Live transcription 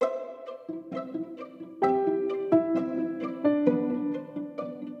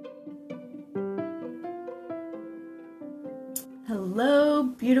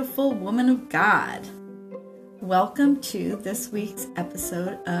beautiful woman of God. Welcome to this week's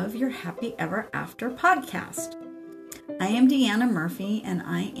episode of your Happy Ever After podcast. I am Deanna Murphy, and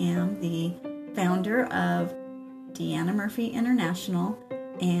I am the founder of Deanna Murphy International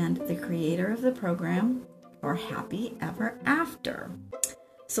and the creator of the program for Happy Ever After.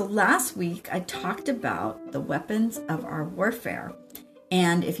 So last week I talked about the weapons of our warfare,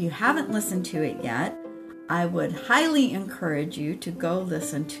 and if you haven't listened to it yet, I would highly encourage you to go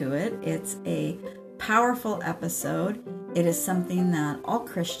listen to it. It's a powerful episode. It is something that all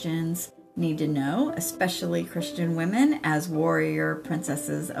Christians need to know, especially Christian women as warrior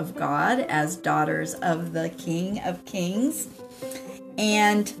princesses of God, as daughters of the King of Kings.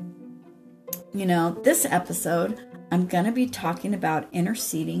 And, this episode, I'm going to be talking about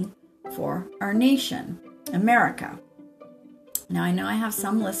interceding for our nation, America. Now, I know I have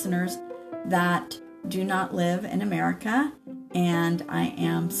some listeners that do not live in America, and I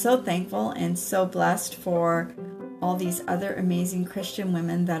am so thankful and so blessed for all these other amazing Christian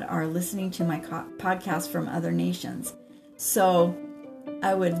women that are listening to my podcast from other nations. So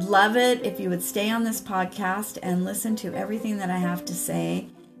I would love it if you would stay on this podcast and listen to everything that I have to say.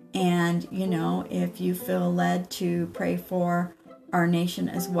 And, if you feel led to pray for our nation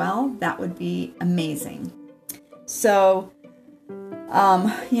as well, that would be amazing. So,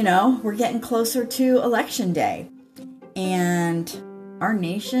 we're getting closer to Election Day, and our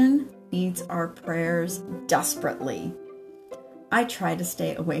nation needs our prayers desperately. I try to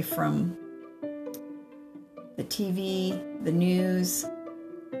stay away from the TV, the news,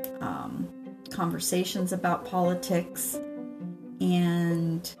 conversations about politics,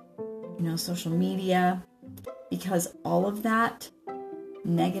 and, social media, because all of that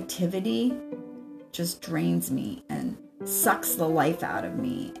negativity just drains me and sucks the life out of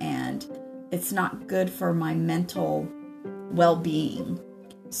me, and it's not good for my mental well-being.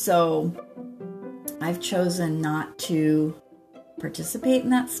 So I've chosen not to participate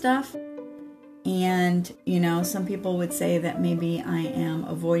in that stuff. And, some people would say that maybe I am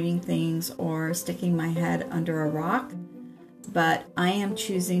avoiding things or sticking my head under a rock, but I am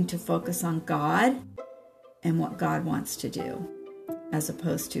choosing to focus on God and what God wants to do, as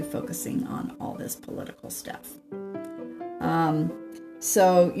opposed to focusing on all this political stuff.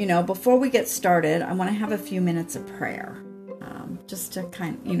 So, before we get started, I want to have a few minutes of prayer, just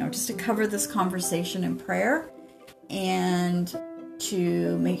to cover this conversation in prayer and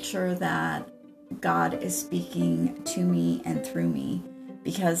to make sure that God is speaking to me and through me,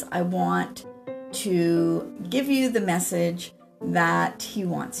 because I want to give you the message that He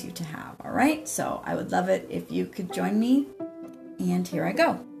wants you to have. All right. So I would love it if you could join me. And here I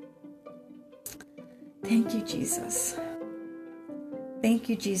go. Thank you, Jesus. Thank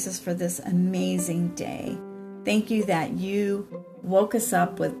you, Jesus, for this amazing day. Thank you that you woke us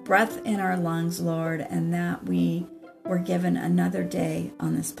up with breath in our lungs, Lord, and that we were given another day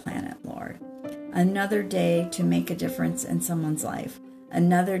on this planet, Lord. Another day to make a difference in someone's life.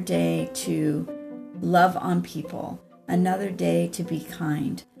 Another day to love on people. Another day to be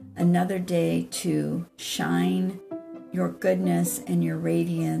kind. Another day to shine your goodness and your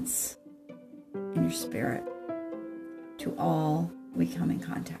radiance and your spirit to all we come in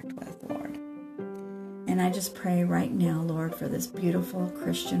contact with, Lord. And I just pray right now, Lord, for this beautiful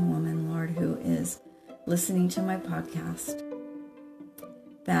Christian woman, Lord, who is listening to my podcast,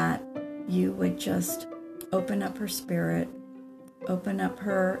 that you would just open up her spirit, open up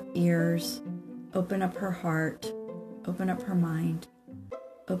her ears, open up her heart, open up her mind,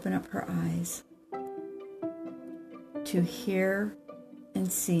 open up her eyes to hear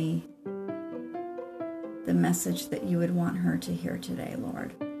and see the message that you would want her to hear today,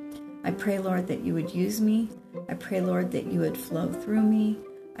 Lord. I pray, Lord, that you would use me. I pray, Lord, that you would flow through me.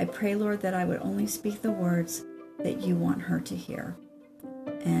 I pray, Lord, that I would only speak the words that you want her to hear.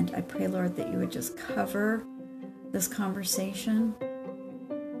 And I pray, Lord, that you would just cover this conversation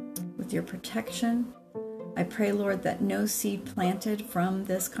with your protection. I pray, Lord, that no seed planted from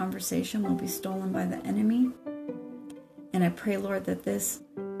this conversation will be stolen by the enemy. And I pray, Lord, that this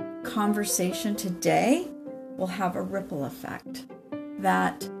conversation today will have a ripple effect,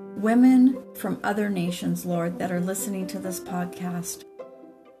 that women from other nations, Lord, that are listening to this podcast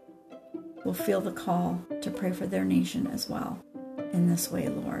will feel the call to pray for their nation as well in this way,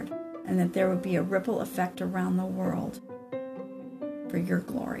 Lord, and that there would be a ripple effect around the world for your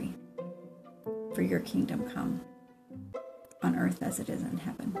glory, for your kingdom come on earth as it is in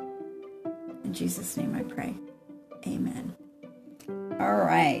heaven. In Jesus' name I pray. Amen. All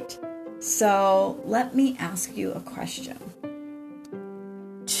right. So let me ask you a question.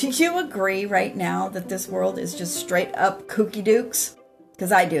 Do you agree right now that this world is just straight up kooky dukes?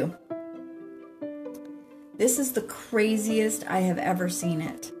 because I do. This is the craziest I have ever seen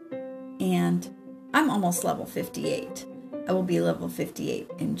it. And I'm almost level 58. I will be level 58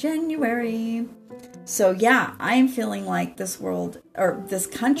 in January. So yeah, I am feeling like this world, or this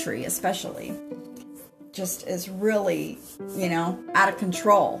country especially, just is really, out of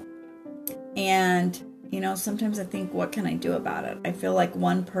control. And, sometimes I think, what can I do about it? I feel like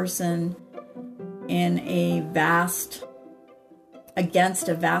one person against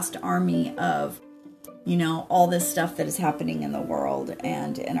a vast army of, all this stuff that is happening in the world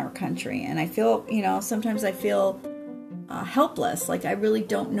and in our country. And I feel, sometimes I feel helpless, like I really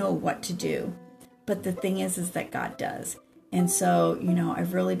don't know what to do. But the thing is that God does. And so,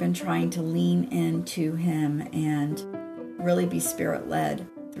 I've really been trying to lean into Him and really be Spirit-led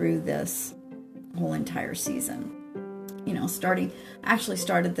through this whole entire season. I actually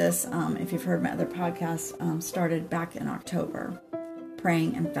started this, if you've heard my other podcasts, started back in October,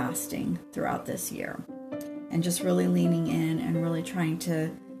 praying and fasting throughout this year. And just really leaning in and really trying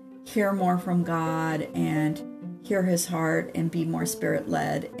to hear more from God and hear His heart and be more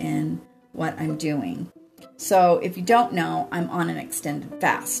Spirit-led in what I'm doing. So if you don't know, I'm on an extended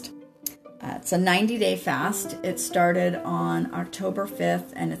fast. It's a 90-day fast. It started on October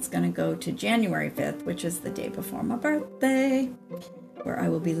 5th, and it's going to go to January 5th, which is the day before my birthday, where I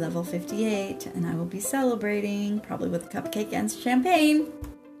will be level 58, and I will be celebrating, probably with a cupcake and champagne.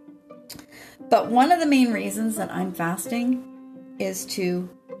 But one of the main reasons that I'm fasting is to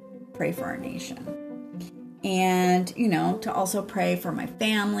pray for our nation. And, to also pray for my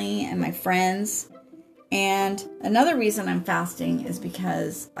family and my friends. And another reason I'm fasting is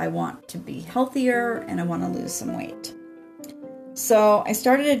because I want to be healthier and I want to lose some weight. So I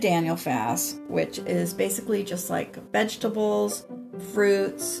started a Daniel fast, which is basically just like vegetables,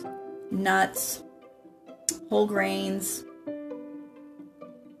 fruits, nuts, whole grains,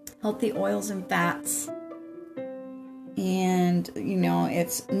 healthy oils and fats. And,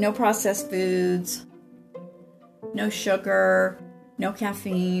 it's no processed foods, no sugar, no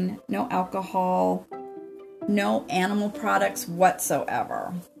caffeine, no alcohol, no animal products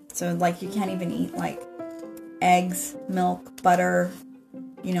whatsoever. So like you can't even eat like eggs, milk, butter,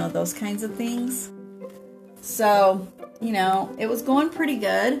 those kinds of things. So, it was going pretty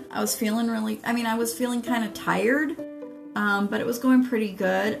good. I was feeling kind of tired, but it was going pretty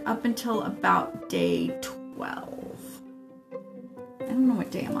good up until about day 12. I don't know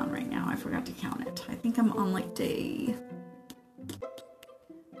what day I'm on right now. I forgot to count it. I think I'm on like day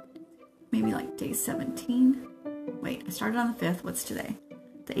 17. Wait, I started on the 5th. What's today?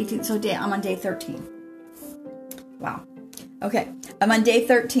 The 18th. So I'm on day 13. Wow. Okay, I'm on day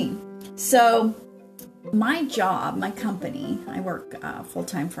 13. So my job, my company, I work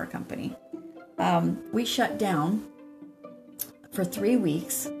full-time for a company. We shut down for 3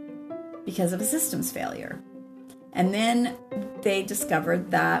 weeks because of a systems failure. And then they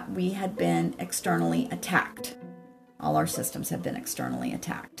discovered that we had been externally attacked. All our systems had been externally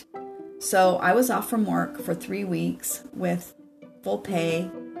attacked. So I was off from work for 3 weeks with full pay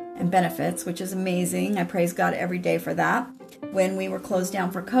and benefits, which is amazing. I praise God every day for that. When we were closed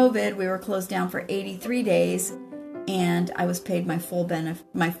down for COVID, we were closed down for 83 days, and I was paid my full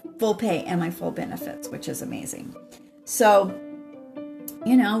pay and my full benefits, which is amazing. So,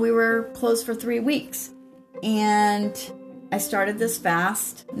 we were closed for 3 weeks, and I started this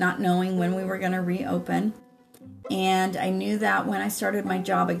fast, not knowing when we were going to reopen. And I knew that when I started my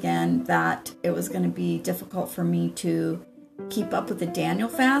job again, that it was going to be difficult for me to keep up with the Daniel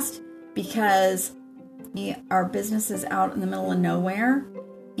fast because our business is out in the middle of nowhere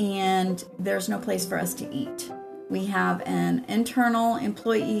and there's no place for us to eat. We have an internal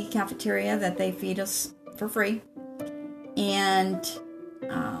employee cafeteria that they feed us for free. And,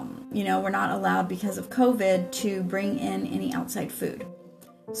 we're not allowed because of COVID to bring in any outside food.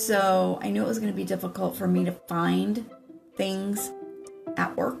 So I knew it was going to be difficult for me to find things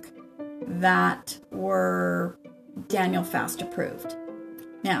at work that were Daniel Fast approved.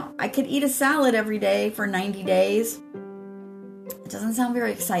 Now, I could eat a salad every day for 90 days. It doesn't sound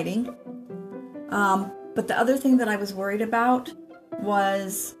very exciting. But the other thing that I was worried about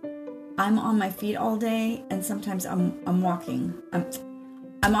was I'm on my feet all day, and sometimes I'm walking.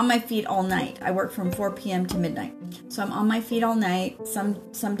 I'm on my feet all night. I work from 4 p.m. to midnight. So I'm on my feet all night.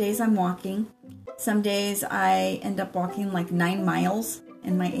 Some days I'm walking. Some days I end up walking like 9 miles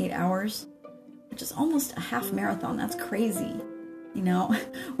in my 8 hours, which is almost a half marathon. That's crazy.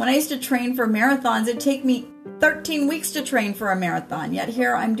 When I used to train for marathons, it'd take me 13 weeks to train for a marathon. Yet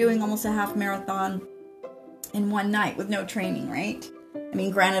here I'm doing almost a half marathon in one night with no training, right?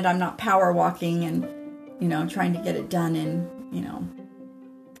 Granted, I'm not power walking and, trying to get it done in,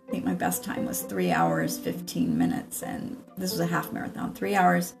 think my best time was 3 hours, 15 minutes. And this was a half marathon, 3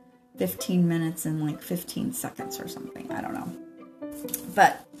 hours, 15 minutes and like 15 seconds or something. I don't know.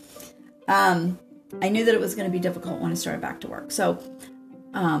 But I knew that it was going to be difficult when I started back to work. So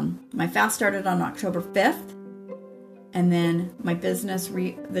my fast started on October 5th. And then my business,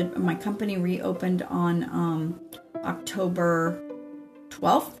 my company reopened on October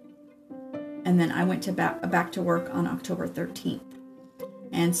 12th. And then I went to back to work on October 13th.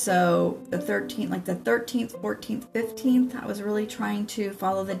 And so the 13th, like the 13th, 14th, 15th, I was really trying to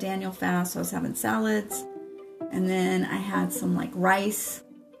follow the Daniel fast. So I was having salads. And then I had some like rice.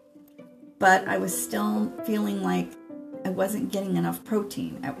 But I was still feeling like I wasn't getting enough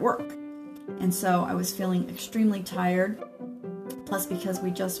protein at work. And so I was feeling extremely tired. Plus, because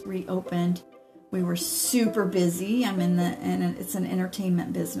we just reopened, we were super busy. It's an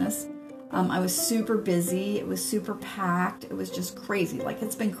entertainment business. I was super busy. It was super packed. It was just crazy. Like,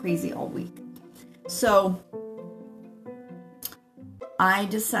 it's been crazy all week. So I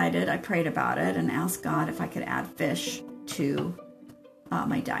prayed about it and asked God if I could add fish to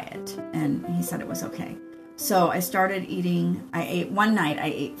my diet. And he said it was okay. So I started eating, one night I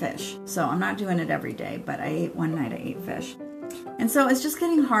ate fish. So I'm not doing it every day, but one night I ate fish. And so it's just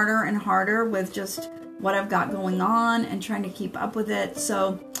getting harder and harder with just what I've got going on and trying to keep up with it.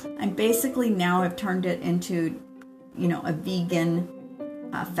 So I'm basically now have turned it into, a vegan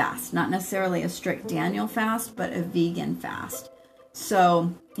fast. Not necessarily a strict Daniel fast, but a vegan fast.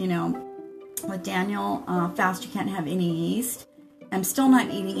 So, with Daniel fast, you can't have any yeast. I'm still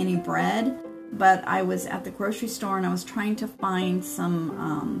not eating any bread. But I was at the grocery store and I was trying to find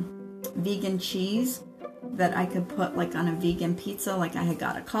some vegan cheese that I could put like on a vegan pizza. Like I had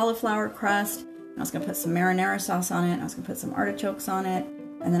got a cauliflower crust and I was going to put some marinara sauce on it. And I was going to put some artichokes on it.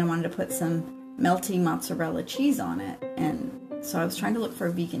 And then I wanted to put some melty mozzarella cheese on it. And so I was trying to look for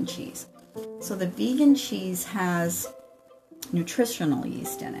a vegan cheese. So the vegan cheese has nutritional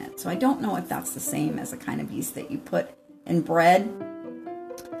yeast in it. So I don't know if that's the same as a kind of yeast that you put in bread.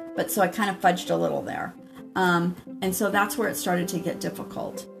 But so I kind of fudged a little there. And so that's where it started to get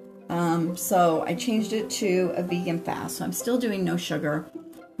difficult. So I changed it to a vegan fast. So I'm still doing no sugar,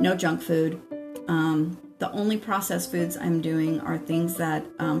 no junk food. The only processed foods I'm doing are things that,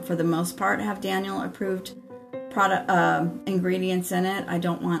 for the most part, have Daniel approved product ingredients in it. I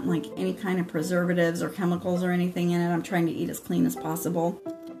don't want like any kind of preservatives or chemicals or anything in it. I'm trying to eat as clean as possible.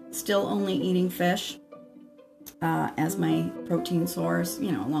 Still only eating fish. As my protein source,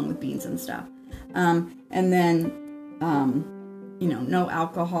 along with beans and stuff. And then, no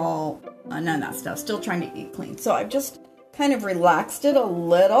alcohol, none of that stuff. Still trying to eat clean. So I've just kind of relaxed it a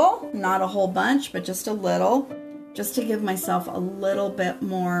little, not a whole bunch, but just a little, just to give myself a little bit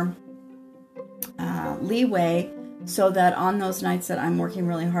more leeway so that on those nights that I'm working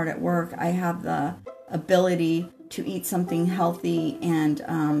really hard at work, I have the ability to eat something healthy and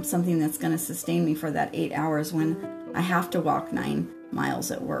something that's going to sustain me for that 8 hours when I have to walk 9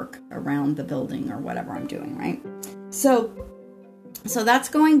 miles at work around the building or whatever I'm doing, right? So that's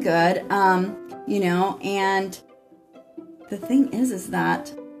going good, and the thing is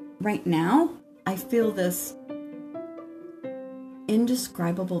that right now I feel this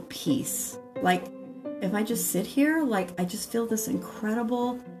indescribable peace. Like if I just sit here, like I just feel this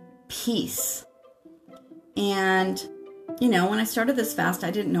incredible peace. And, when I started this fast, I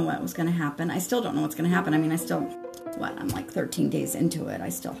didn't know what was going to happen. I still don't know what's going to happen. I mean, I'm like 13 days into it. I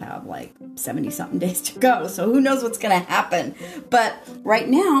still have like 70 something days to go. So who knows what's going to happen. But right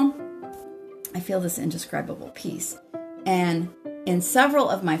now, I feel this indescribable peace. And in several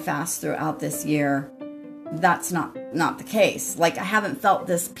of my fasts throughout this year, that's not the case. Like I haven't felt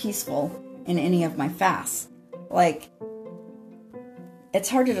this peaceful in any of my fasts. Like, it's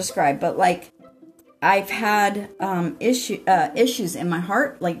hard to describe, but like, I've had issues in my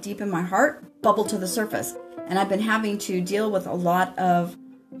heart, like deep in my heart, bubble to the surface. And I've been having to deal with a lot of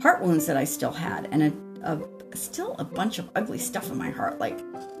heart wounds that I still had and still a bunch of ugly stuff in my heart, like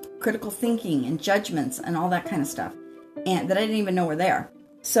critical thinking and judgments and all that kind of stuff, and that I didn't even know were there.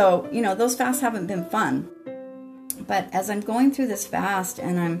 So, those fasts haven't been fun. But as I'm going through this fast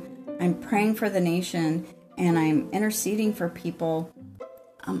and I'm praying for the nation and I'm interceding for people,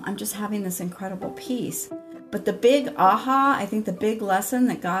 I'm just having this incredible peace. But the big I think the big lesson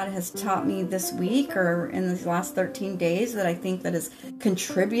that God has taught me this week or in these last 13 days that I think that has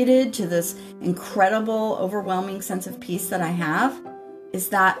contributed to this incredible, overwhelming sense of peace that I have is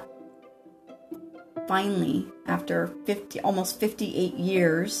that finally, after almost 58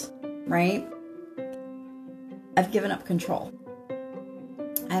 years, right, I've given up control.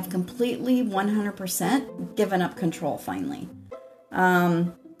 I have completely 100% given up control finally.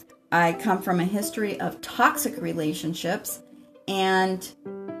 I come from a history of toxic relationships, and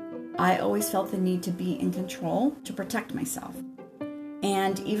I always felt the need to be in control to protect myself.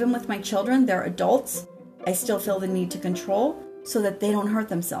 And even with my children, they're adults, I still feel the need to control so that they don't hurt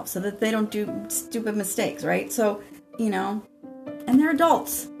themselves, so that they don't do stupid mistakes, right? So, and they're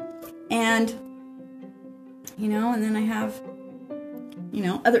adults. And, and then I have,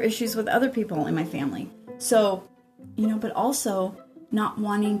 other issues with other people in my family. So, but also not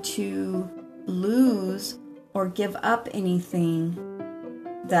wanting to lose or give up anything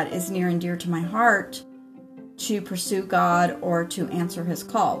that is near and dear to my heart to pursue God or to answer his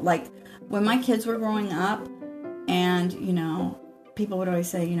call. Like when my kids were growing up and, people would always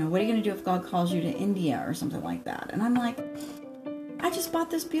say, what are you going to do if God calls you to India or something like that? And I'm like, I just bought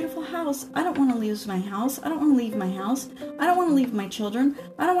this beautiful house. I don't want to lose my house. I don't want to leave my house. I don't want to leave my children.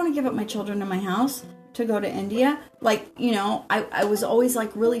 I don't want to give up my children to my house to go to India. Like, I was always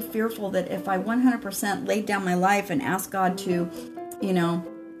like really fearful that if I 100% laid down my life and asked God to,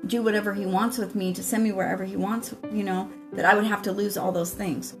 do whatever he wants with me, to send me wherever he wants, that I would have to lose all those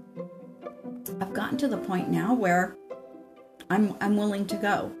things. I've gotten to the point now where I'm willing to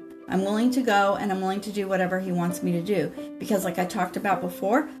go. I'm willing to go, and I'm willing to do whatever he wants me to do. Because like I talked about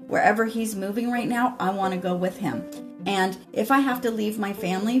before, wherever he's moving right now, I want to go with him. And if I have to leave my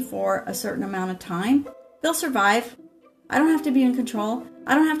family for a certain amount of time, they'll survive. I don't have to be in control.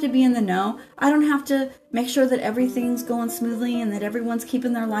 I don't have to be in the know. I don't have to make sure that everything's going smoothly and that everyone's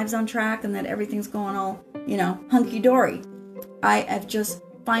keeping their lives on track and that everything's going all, hunky-dory. I have just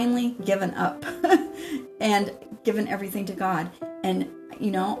finally given up and given everything to God. And,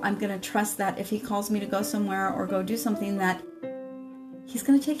 I'm going to trust that if he calls me to go somewhere or go do something, that he's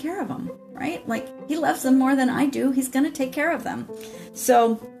going to take care of them, right? Like he loves them more than I do. He's going to take care of them.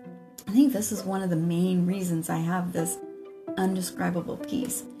 So I think this is one of the main reasons I have this undescribable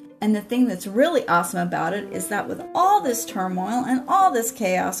peace. And the thing that's really awesome about it is that with all this turmoil and all this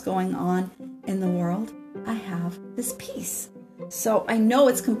chaos going on in the world, I have this peace. So I know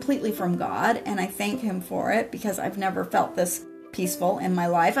it's completely from God, and I thank him for it because I've never felt this peaceful in my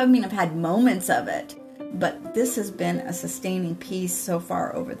life. I mean, I've had moments of it, but this has been a sustaining peace so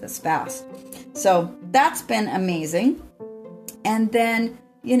far over this fast. So that's been amazing. And then,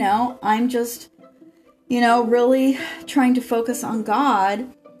 I'm just, really trying to focus on God,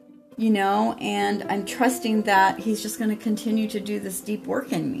 and I'm trusting that he's just going to continue to do this deep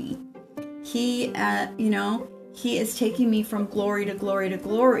work in me. He, he is taking me from glory to glory to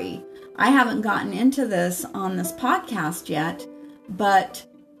glory. I haven't gotten into this on this podcast yet, but,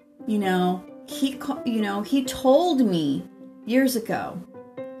 he told me years ago,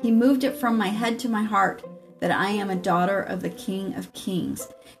 he moved it from my head to my heart that I am a daughter of the King of Kings.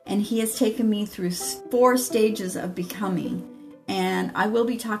 And he has taken me through 4 stages of becoming. And I will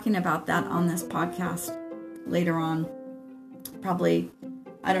be talking about that on this podcast later on. Probably,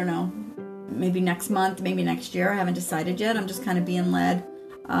 I don't know, maybe next month, maybe next year. I haven't decided yet. I'm just kind of being led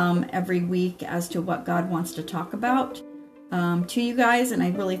every week as to what God wants to talk about to you guys. And I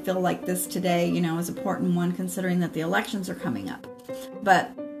really feel like this today, is an important one considering that the elections are coming up.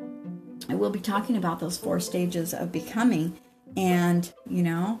 But I will be talking about those 4 stages of becoming. And,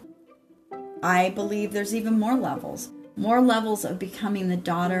 I believe there's even more levels of becoming the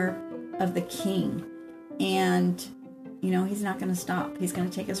daughter of the King. And, he's not going to stop. He's going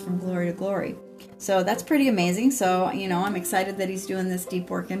to take us from glory to glory. So that's pretty amazing. So, I'm excited that he's doing this deep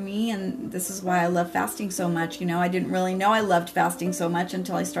work in me. And this is why I love fasting so much. I didn't really know I loved fasting so much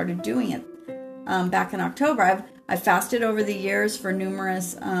until I started doing it back in October. I've fasted over the years for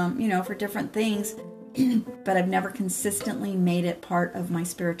numerous, for different things. But I've never consistently made it part of my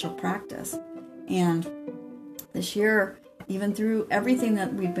spiritual practice. And this year, even through everything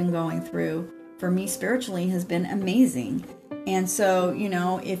that we've been going through, for me spiritually has been amazing. And so,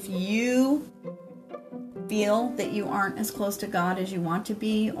 if you feel that you aren't as close to God as you want to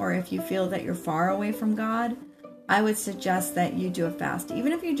be, or if you feel that you're far away from God, I would suggest that you do a fast.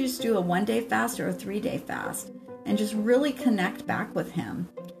 Even if you just do a 1-day fast or a 3-day fast, and just really connect back with him.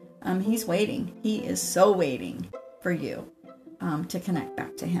 He's waiting. He is so waiting for you to connect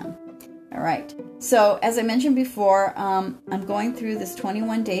back to him. All right. So as I mentioned before, I'm going through this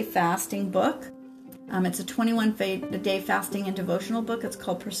 21-day fasting book. It's a 21-day fasting and devotional book. It's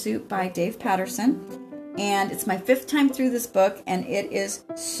called Pursuit by Dave Patterson. And it's my 5th time through this book, and it is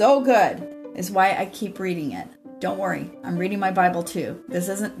so good, is why I keep reading it. Don't worry, I'm reading my Bible too.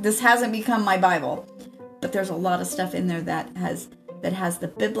 This hasn't become my Bible, but there's a lot of stuff in there that has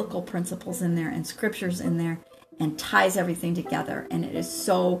the biblical principles in there and scriptures in there and ties everything together, and it is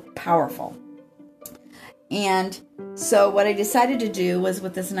so powerful. And So what I decided to do was,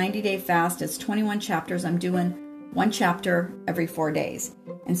 with this 90-day fast, it's 21 chapters. I'm doing one chapter every 4 days.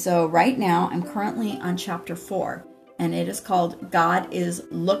 And so right now I'm currently on chapter 4, and it is called God is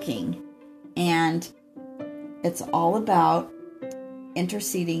Looking. And it's all about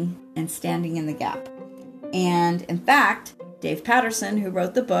interceding and standing in the gap. And in fact, Dave Patterson, who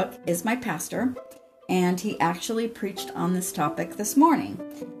wrote the book, is my pastor, and he actually preached on this topic this morning.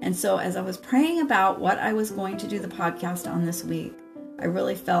 And so as I was praying about what I was going to do the podcast on this week, I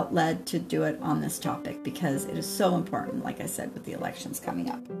really felt led to do it on this topic because it is so important, like I said, with the elections coming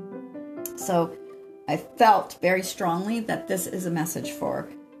up. So I felt very strongly that this is a message for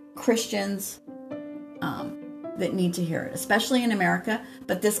Christians that need to hear it, especially in America,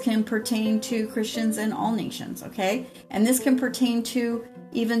 but this can pertain to Christians in all nations, okay? And this can pertain to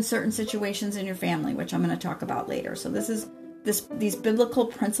even certain situations in your family, which I'm going to talk about later. So these biblical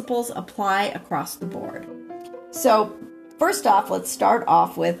principles apply across the board. So first off, let's start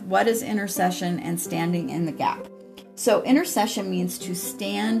off with what is intercession and standing in the gap. So intercession means to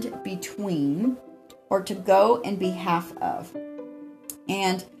stand between or to in behalf of.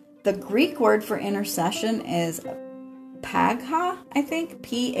 And the Greek word for intercession is pagha, I think,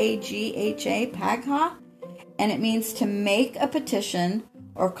 P-A-G-H-A, pagha, and it means to make a petition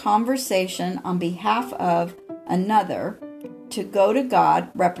or conversation on behalf of another, to go to God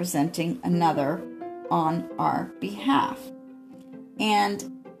representing another on our behalf.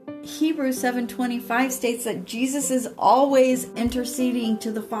 And Hebrews 7:25 states that Jesus is always interceding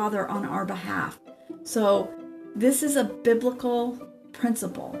to the Father on our behalf. So this is a biblical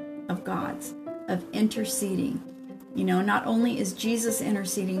principle of God's, of interceding. You know, not only is Jesus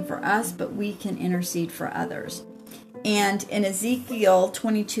interceding for us, but we can intercede for others. And in Ezekiel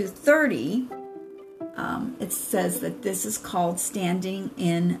 22:30, it says that this is called standing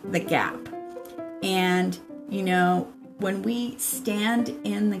in the gap. And, you know, when we stand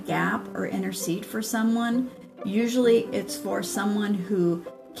in the gap or intercede for someone, usually it's for someone who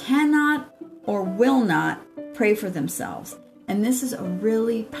cannot or will not pray for themselves. And this is a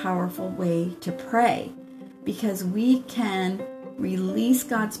really powerful way to pray, because we can release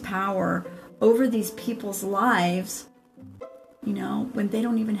God's power over these people's lives, you know, when they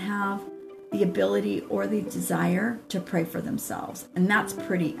don't even have the ability or the desire to pray for themselves. And that's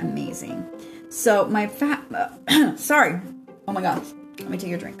pretty amazing. So sorry. Oh my gosh. Let me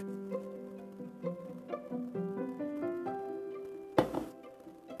take a drink.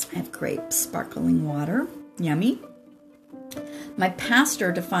 I have great sparkling water. Yummy. My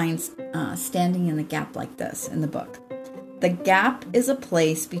pastor defines standing in the gap like this in the book. The gap is a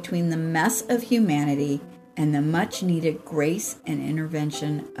place between the mess of humanity and the much needed grace and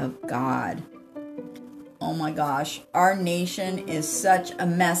intervention of God. Oh my gosh, our nation is such a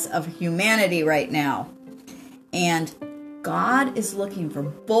mess of humanity right now. And God is looking for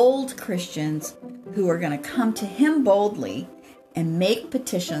bold Christians who are going to come to Him boldly and make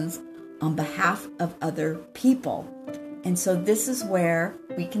petitions on behalf of other people. And so this is where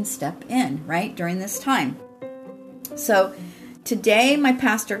we can step in, right, during this time. So today my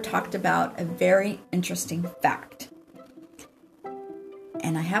pastor talked about a very interesting fact.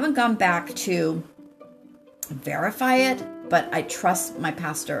 And I haven't gone back to verify it, but I trust my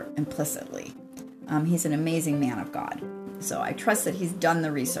pastor implicitly. He's an amazing man of God. So I trust that he's done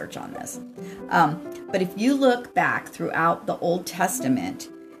the research on this. But if you look back throughout the Old Testament,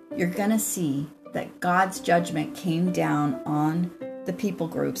 you're going to see that God's judgment came down on the people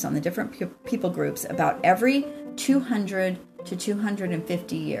groups, on the different people groups, about every 200 to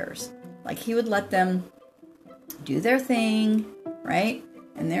 250 years. Like He would let them do their thing, right?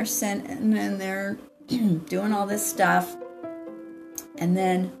 And they're sinning and they're doing all this stuff. And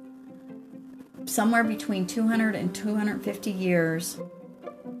then somewhere between 200 and 250 years,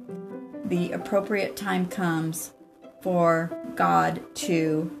 the appropriate time comes for God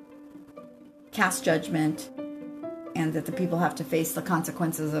to cast judgment, and that the people have to face the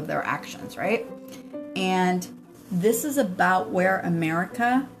consequences of their actions, right? And this is about where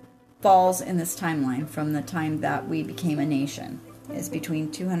America falls in this timeline from the time that we became a nation. Is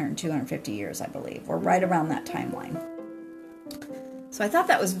between 200 and 250 years, I believe. We're right around that timeline. So I thought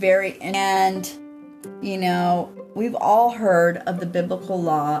that was and, you know, we've all heard of the biblical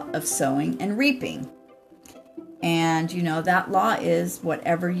law of sowing and reaping. And, you know, that law is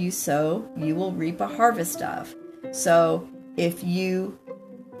whatever you sow, you will reap a harvest of. So if you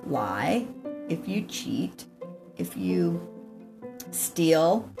lie, if you cheat, if you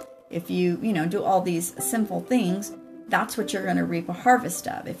steal, if you do all these sinful things, that's what you're going to reap a harvest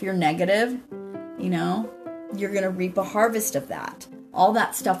of. If you're negative, you're going to reap a harvest of that. all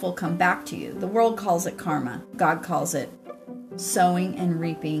that stuff will come back to you. The world calls it karma. God calls it sowing and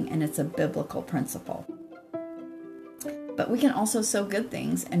reaping, and it's a biblical principle. But we can also sow good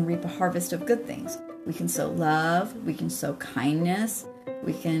things and reap a harvest of good things. We can sow love, we can sow kindness,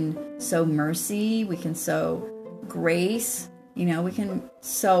 we can sow mercy, we can sow grace. We can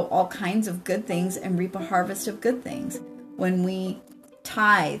sow all kinds of good things and reap a harvest of good things. When we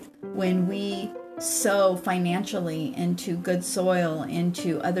tithe, when we sow financially into good soil,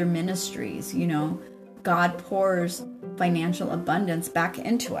 into other ministries, God pours financial abundance back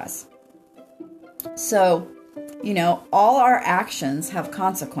into us. So, all our actions have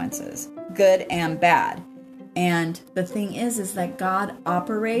consequences, good and bad. And the thing is that God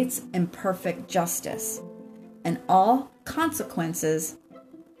operates in perfect justice. And all consequences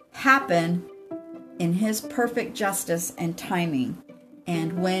happen in His perfect justice and timing.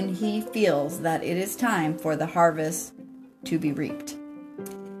 And when He feels that it is time for the harvest to be reaped.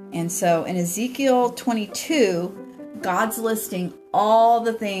 And so in Ezekiel 22, God's listing all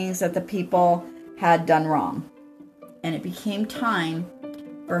the things that the people had done wrong. And it became time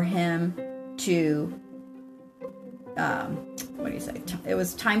for Him to, it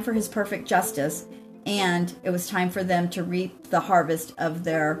was time for His perfect justice, and it was time for them to reap the harvest of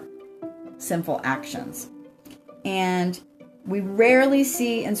their sinful actions. And we rarely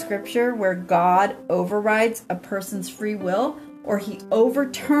see in Scripture where God overrides a person's free will, or He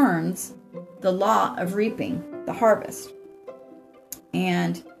overturns the law of reaping the harvest.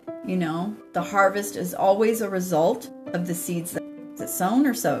 And the harvest is always a result of the seeds that, is it sown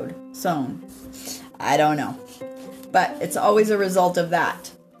or sowed? Sown. I don't know. But it's always a result of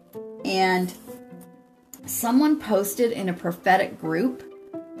that. And someone posted in a prophetic group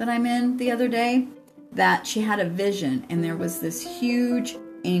that I'm in the other day that she had a vision, and there was this huge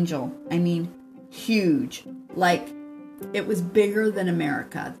angel. I mean, huge. Like, it was bigger than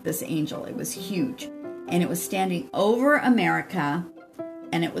America, this angel. It was huge. And it was standing over America,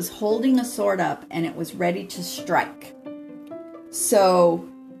 and it was holding a sword up, and it was ready to strike. So,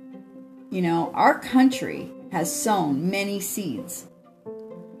 our country has sown many seeds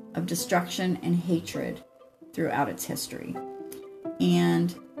of destruction and hatred throughout its history.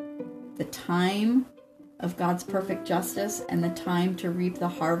 And the time of God's perfect justice and the time to reap the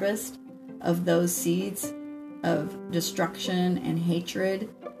harvest of those seeds of destruction and hatred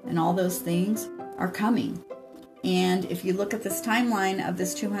and all those things are coming. And if you look at this timeline of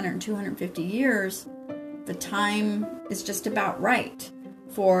this 200 and 250 years, the time is just about right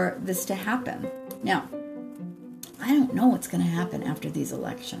for this to happen. Now, I don't know what's going to happen after these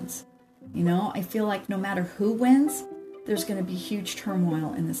elections. I feel like no matter who wins, there's going to be huge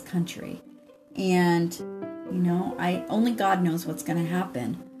turmoil in this country. And, only God knows what's going to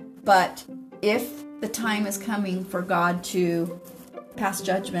happen. But if the time is coming for God to pass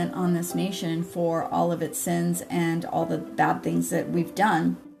judgment on this nation for all of its sins and all the bad things that we've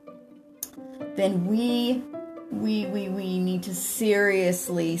done, then we need to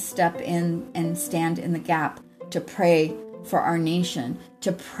seriously step in and stand in the gap to pray for our nation,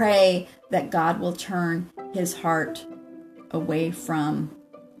 to pray that God will turn His heart away from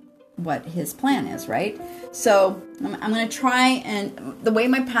what His plan is, right? So I'm going to try, and the way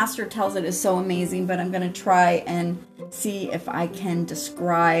my pastor tells it is so amazing, but I'm going to try and see if I can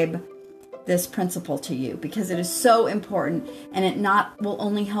describe this principle to you, because it is so important, and it not will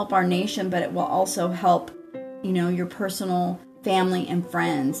only help our nation, but it will also help, your personal family and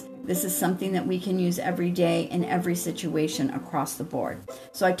friends. This is something that we can use every day in every situation across the board.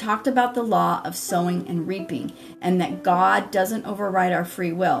 So I talked about the law of sowing and reaping, and that God doesn't override our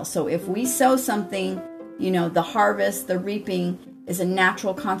free will. So if we sow something, the harvest, the reaping is a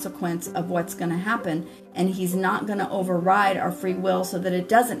natural consequence of what's going to happen, and He's not going to override our free will so that it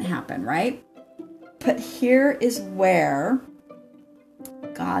doesn't happen, right? But here is where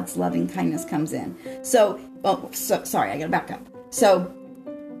God's loving kindness comes in. Sorry, I got to back up. So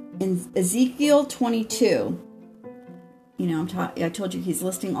in Ezekiel 22, I told you He's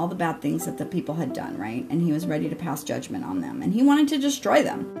listing all the bad things that the people had done, right? And He was ready to pass judgment on them, and He wanted to destroy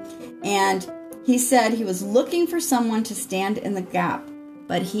them. And He said He was looking for someone to stand in the gap,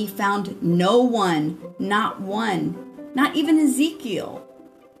 but He found no one, not one, not even Ezekiel.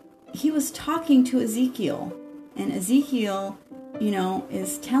 He was talking to Ezekiel, and Ezekiel,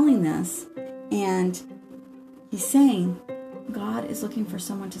 is telling this, and he's saying, God is looking for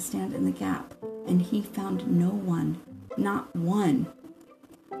someone to stand in the gap, and He found no one, not one.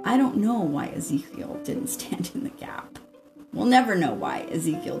 I don't know why Ezekiel didn't stand in the gap. We'll never know why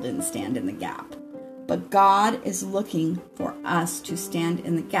Ezekiel didn't stand in the gap. But God is looking for us to stand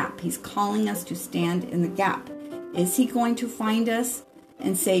in the gap. He's calling us to stand in the gap. Is he going to find us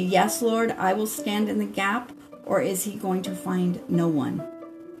and say, yes, Lord, I will stand in the gap? Or is he going to find no one?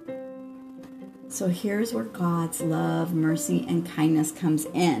 So here's where God's love, mercy, and kindness comes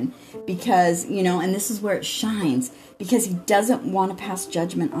in. Because, and this is where it shines. Because he doesn't want to pass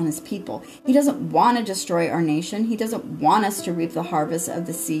judgment on his people. He doesn't want to destroy our nation. He doesn't want us to reap the harvest of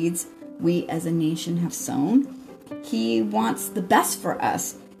the seeds we as a nation have sown. He wants the best for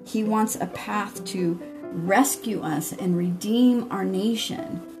us. He wants a path to rescue us and redeem our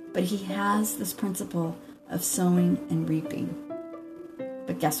nation. But he has this principle of sowing and reaping.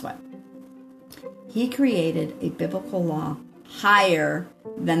 But guess what? He created a biblical law higher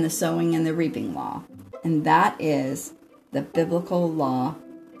than the sowing and the reaping law. And that is the biblical law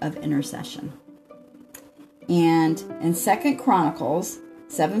of intercession. And in 2 Chronicles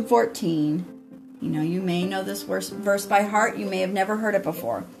 7:14, you may know this verse by heart. You may have never heard it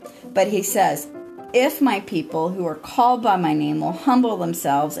before. But he says, if my people who are called by my name will humble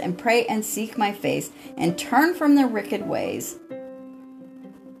themselves and pray and seek my face and turn from their wicked ways.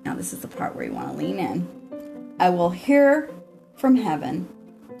 Now this is the part where you want to lean in. I will hear from heaven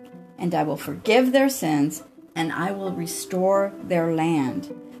and I will forgive their sins and I will restore their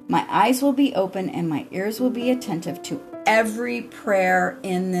land. My eyes will be open and my ears will be attentive to every prayer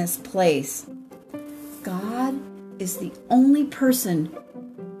in this place. God is the only person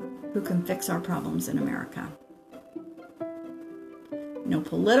who can fix our problems in America. No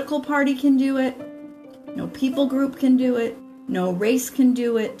political party can do it. No people group can do it. No race can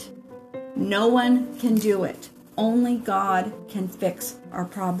do it. No one can do it. Only God can fix our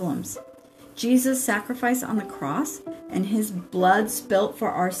problems. Jesus' sacrifice on the cross and his blood spilt for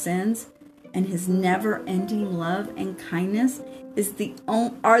our sins and his never-ending love and kindness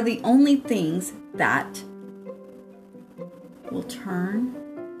are the only things that will turn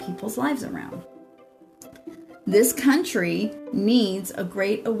people's lives around. This country needs a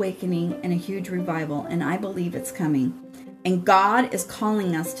great awakening and a huge revival, and I believe it's coming. And God is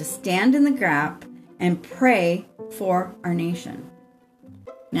calling us to stand in the gap and pray for our nation.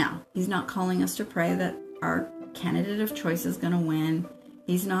 Now, he's not calling us to pray that our candidate of choice is going to win.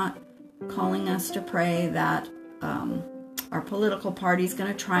 He's not calling us to pray that our political party is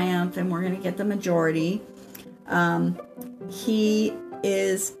going to triumph and we're going to get the majority. He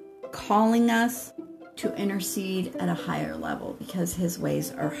is calling us to intercede at a higher level because his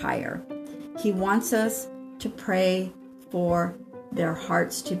ways are higher. He wants us to pray for their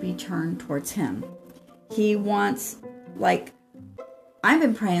hearts to be turned towards him. He wants, I've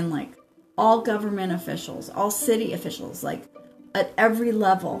been praying all government officials, all city officials, at every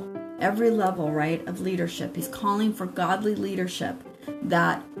level, right, of leadership. He's calling for godly leadership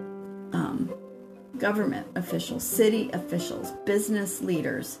that government officials, city officials, business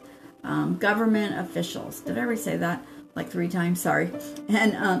leaders, government officials. Did I ever say that? 3 times, sorry.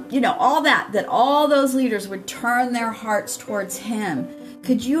 And, all that all those leaders would turn their hearts towards him.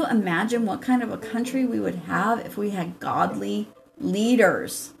 Could you imagine what kind of a country we would have if we had godly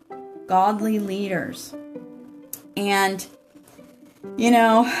leaders? Godly leaders. And,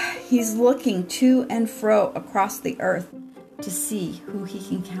 he's looking to and fro across the earth to see who he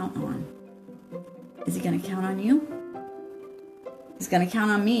can count on. Is he going to count on you? He's going to count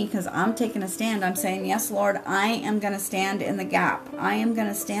on me because I'm taking a stand. I'm saying, yes, Lord, I am going to stand in the gap. I am going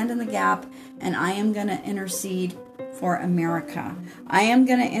to stand in the gap and I am going to intercede for America. I am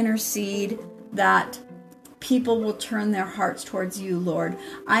going to intercede that people will turn their hearts towards you, Lord.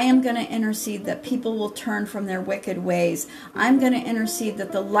 I am going to intercede that people will turn from their wicked ways. I'm going to intercede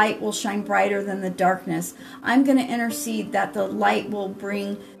that the light will shine brighter than the darkness. I'm going to intercede that the light will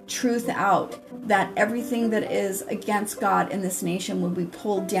bring truth out, that everything that is against God in this nation will be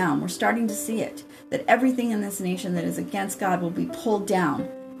pulled down. We're starting to see it, that everything in this nation that is against God will be pulled down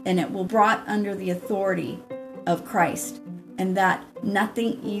and it will be brought under the authority of Christ, and that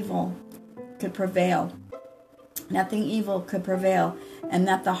nothing evil could prevail. Nothing evil could prevail, and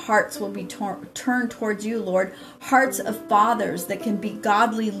that the hearts will be turned towards you, Lord. Hearts of fathers that can be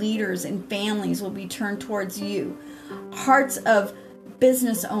godly leaders in families will be turned towards you. Hearts of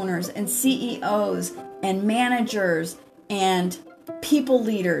business owners and CEOs and managers and people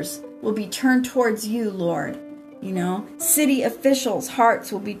leaders will be turned towards you, Lord. City officials'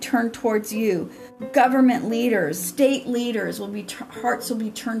 hearts will be turned towards you. Government leaders, state leaders hearts will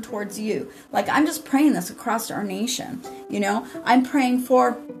be turned towards you. I'm just praying this across our nation. I'm praying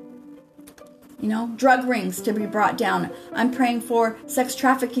for drug rings to be brought down. I'm praying for sex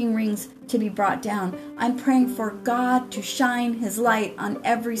trafficking rings to be brought down. I'm praying for God to shine his light on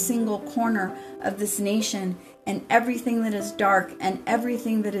every single corner of this nation and everything that is dark and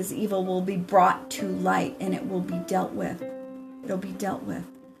everything that is evil will be brought to light, and it will be dealt with. It'll be dealt with.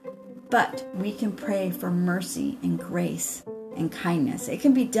 But we can pray for mercy and grace and kindness. It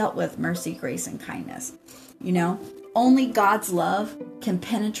can be dealt with, mercy, grace, and kindness. Only God's love can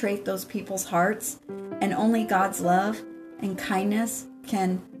penetrate those people's hearts, and only God's love and kindness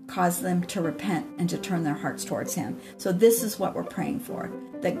can cause them to repent and to turn their hearts towards Him. So this is what we're praying for,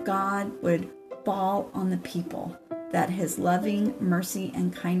 that God would fall on the people, that His loving mercy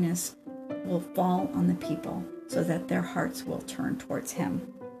and kindness will fall on the people so that their hearts will turn towards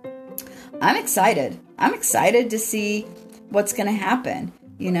Him. I'm excited. I'm excited to see what's going to happen.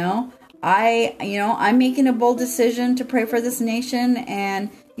 I'm making a bold decision to pray for this nation, and,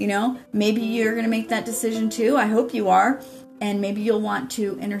 maybe you're going to make that decision too. I hope you are. And maybe you'll want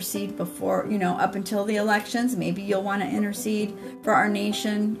to intercede before, up until the elections. Maybe you'll want to intercede for our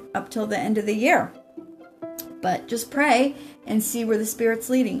nation up till the end of the year. But just pray and see where the Spirit's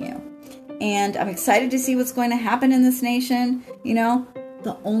leading you. And I'm excited to see what's going to happen in this nation.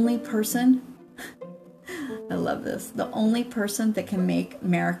 The only person, I love this, the only person that can make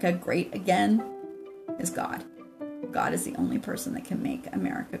America great again is God. God is the only person that can make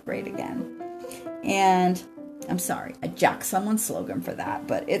America great again. And I'm sorry, I jacked someone's slogan for that,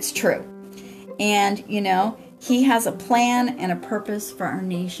 but it's true. And, He has a plan and a purpose for our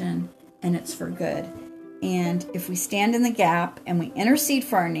nation, and it's for good. And if we stand in the gap and we intercede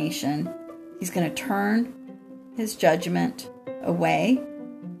for our nation, He's going to turn His judgment away,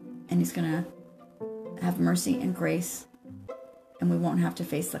 and He's going to have mercy and grace, and we won't have to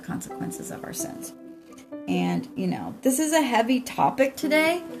face the consequences of our sins. And, this is a heavy topic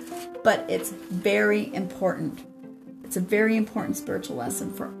today, but it's very important. It's a very important spiritual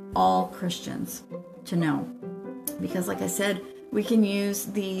lesson for all Christians to know. Because like I said, we can use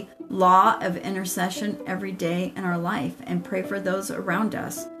the law of intercession every day in our life and pray for those around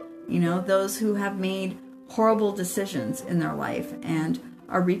us. Those who have made horrible decisions in their life and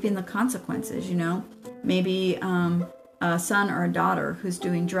are reaping the consequences. Maybe a son or a daughter who's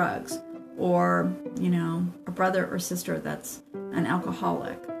doing drugs, or, a brother or sister that's an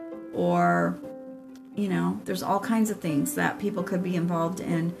alcoholic, or, there's all kinds of things that people could be involved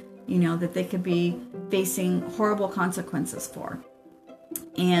in, that they could be facing horrible consequences for.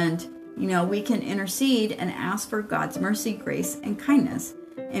 And, we can intercede and ask for God's mercy, grace, and kindness.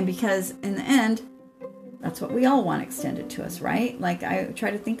 And because in the end, that's what we all want extended to us, right? Like, I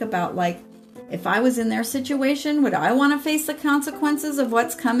try to think about, if I was in their situation, would I want to face the consequences of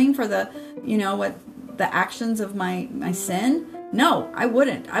what's coming for the actions of my sin? No, I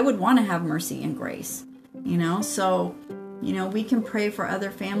wouldn't. I would want to have mercy and grace, So, we can pray for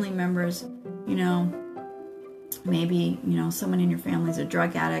other family members, maybe, someone in your family is a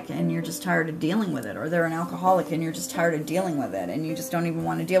drug addict and you're just tired of dealing with it, or they're an alcoholic and you're just tired of dealing with it and you just don't even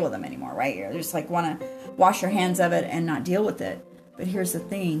want to deal with them anymore, right? You just want to wash your hands of it and not deal with it. But here's the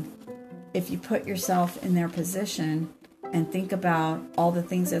thing. If you put yourself in their position and think about all the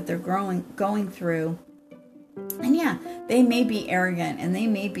things that they're going through, and yeah, they may be arrogant and they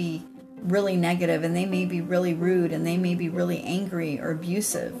may be really negative and they may be really rude and they may be really angry or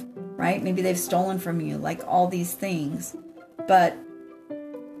abusive, right? Maybe they've stolen from you, like all these things. But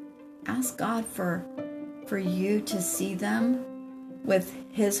ask God for you to see them with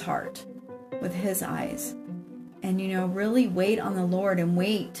His heart, with His eyes. And, really wait on the Lord and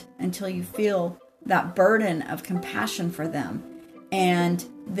wait until you feel that burden of compassion for them. And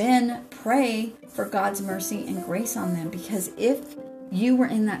then pray for God's mercy and grace on them. Because if you were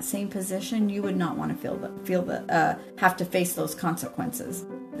in that same position, you would not want to have to face those consequences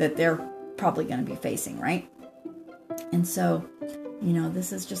that they're probably going to be facing, right? And so,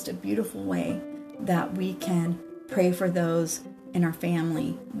 this is just a beautiful way that we can pray for those in our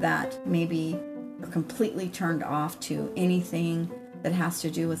family that maybe are completely turned off to anything that has to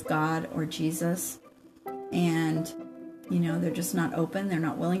do with God or Jesus. And, they're just not open. They're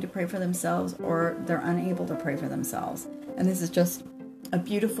not willing to pray for themselves, or they're unable to pray for themselves. And this is just a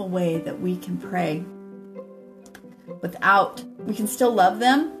beautiful way that we can pray we can still love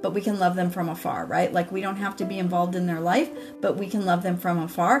them, but we can love them from afar, right? Like, we don't have to be involved in their life, but we can love them from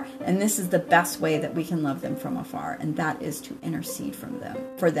afar. And this is the best way that we can love them from afar. And that is to intercede for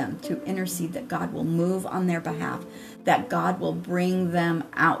them, to intercede that God will move on their behalf, that God will bring them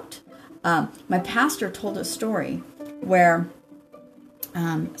out. My pastor told a story where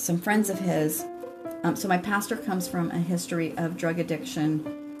some friends of his, so my pastor comes from a history of drug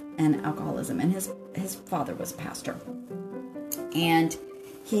addiction and alcoholism, and his father was a pastor, and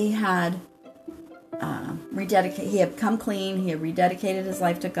he had he had come clean, he had rededicated his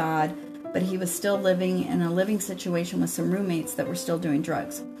life to God, but he was still living in a living situation with some roommates that were still doing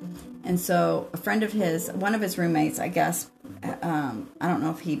drugs. And so a friend of his, one of his roommates, I guess, I don't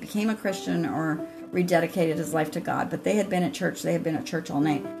know if he became a Christian or rededicated his life to God, but they had been at church. They had been at church all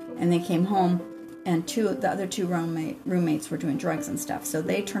night, and they came home, and the other two roommates were doing drugs and stuff. So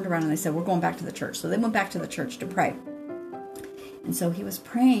they turned around and they said, we're going back to the church. So they went back to the church to pray. And so he was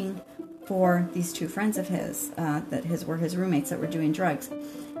praying for these two friends of his that were his roommates that were doing drugs.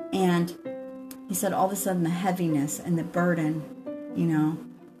 And he said all of a sudden the heaviness and the burden,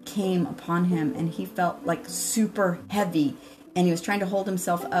 came upon him, and he felt like super heavy, and he was trying to hold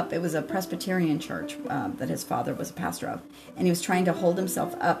himself up. It was a Presbyterian church that his father was a pastor of, and he was trying to hold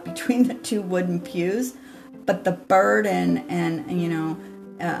himself up between the two wooden pews, but the burden and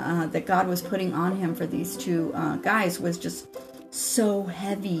that God was putting on him for these two guys was just so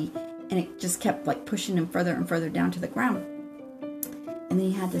heavy, and it just kept like pushing him further and further down to the ground. And then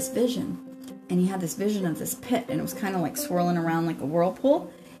he had this vision, of this pit, and it was kind of like swirling around like a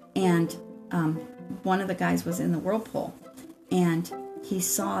whirlpool, and one of the guys was in the whirlpool, and he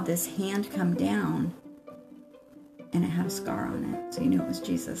saw this hand come down, and it had a scar on it, so he knew it was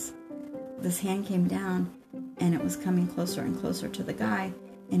Jesus. This hand came down, and it was coming closer and closer to the guy,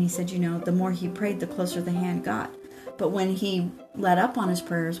 and he said, the more he prayed, the closer the hand got. But when he let up on his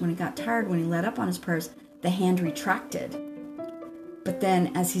prayers, when he got tired, when he let up on his prayers, the hand retracted. But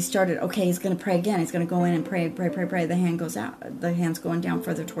then as he started, okay, he's going to pray again. He's going to go in and pray. The hand goes out. The hand's going down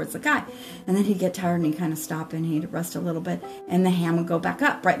further towards the guy. And then he'd get tired and he'd kind of stop and he'd rest a little bit. And the hand would go back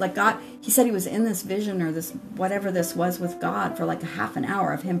up, right? Like God, he said he was in this vision or this, whatever this was with God for like a half an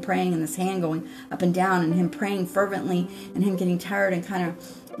hour of him praying and this hand going up and down and him praying fervently and him getting tired and kind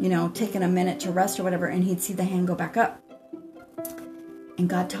of, taking a minute to rest or whatever. And he'd see the hand go back up. And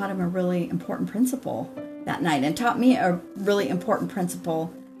God taught him a really important principle that night, and taught me a really important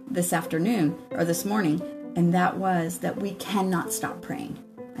principle this afternoon or this morning, and that was that we cannot stop praying.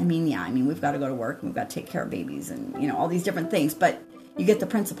 I mean, we've got to go to work, and we've got to take care of babies and, all these different things, but you get the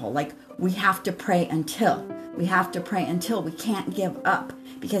principle. Like, we have to pray until. We can't give up,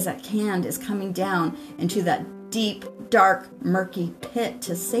 because that hand is coming down into that deep, dark, murky pit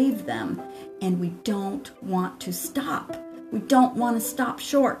to save them, and we don't want to stop. We don't want to stop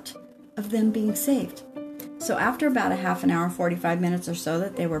short of them being saved. So after about a half an hour, 45 minutes or so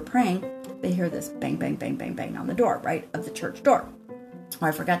that they were praying, they hear this bang, bang, bang, bang, bang on the door, right, of the church door. Oh,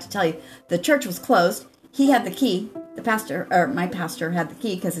 I forgot to tell you, the church was closed. He had the key. The pastor, or my pastor, had the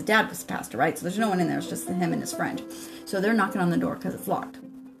key because his dad was a pastor, right? So there's no one in there. It's just him and his friend. So they're knocking on the door because it's locked.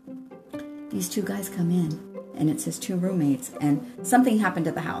 These two guys come in, and it's his two roommates, and something happened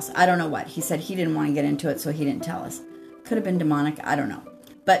at the house. I don't know what. He said he didn't want to get into it, so he didn't tell us. Could have been demonic. I don't know.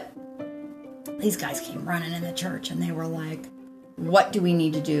 But these guys came running in the church, and they were like, what do we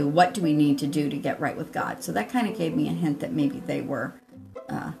need to do? What do we need to do to get right with God? So that kind of gave me a hint that maybe they were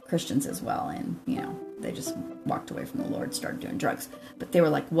Christians as well. And, they just walked away from the Lord, started doing drugs. But they were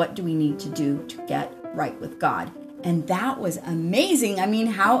like, what do we need to do to get right with God? And that was amazing. I mean,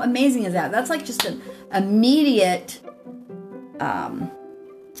 how amazing is that? That's like just an immediate, I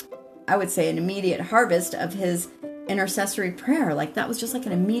would say an immediate harvest of his intercessory prayer. Like, that was just like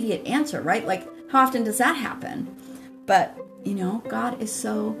an immediate answer, right? Like, how often does that happen? But, God is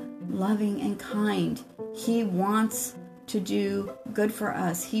so loving and kind. He wants to do good for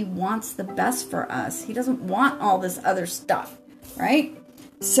us. He wants the best for us. He doesn't want all this other stuff, right?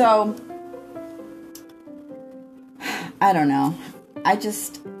 So, I don't know.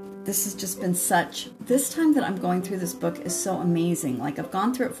 This has just been this time that I'm going through this book is so amazing. Like, I've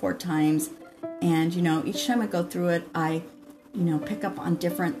gone through it 4 times. And, each time I go through it, I, pick up on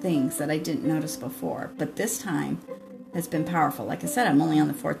different things that I didn't notice before. But this time has been powerful. Like I said, I'm only on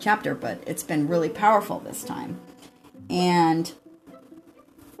the 4th chapter, but it's been really powerful this time. And,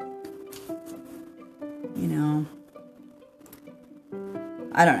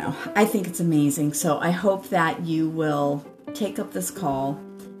 I don't know. I think it's amazing. So I hope that you will take up this call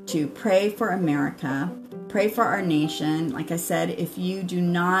to pray for America. Pray for our nation. Like I said, if you do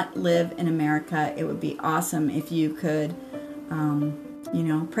not live in America, it would be awesome if you could,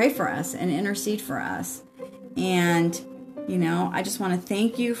 pray for us and intercede for us. And, I just want to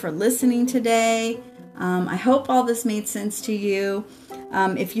thank you for listening today. I hope all this made sense to you.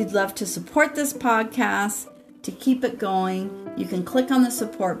 If you'd love to support this podcast, to keep it going, you can click on the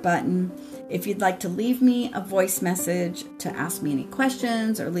support button. If you'd like to leave me a voice message to ask me any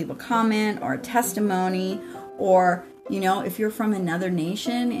questions or leave a comment or a testimony, or, if you're from another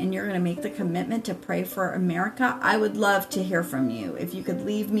nation and you're going to make the commitment to pray for America, I would love to hear from you. If you could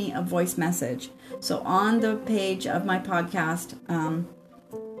leave me a voice message. So on the page of my podcast,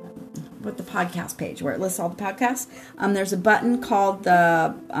 with the podcast page where it lists all the podcasts. There's a button called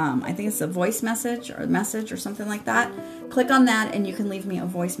the, I think it's the voice message or something like that. Click on that and you can leave me a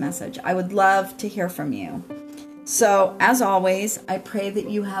voice message. I would love to hear from you. So as always, I pray that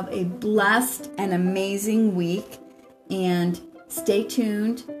you have a blessed and amazing week, and stay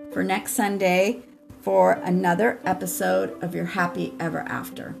tuned for next Sunday for another episode of Your Happy Ever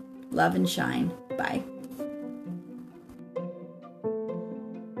After. Love and shine. Bye.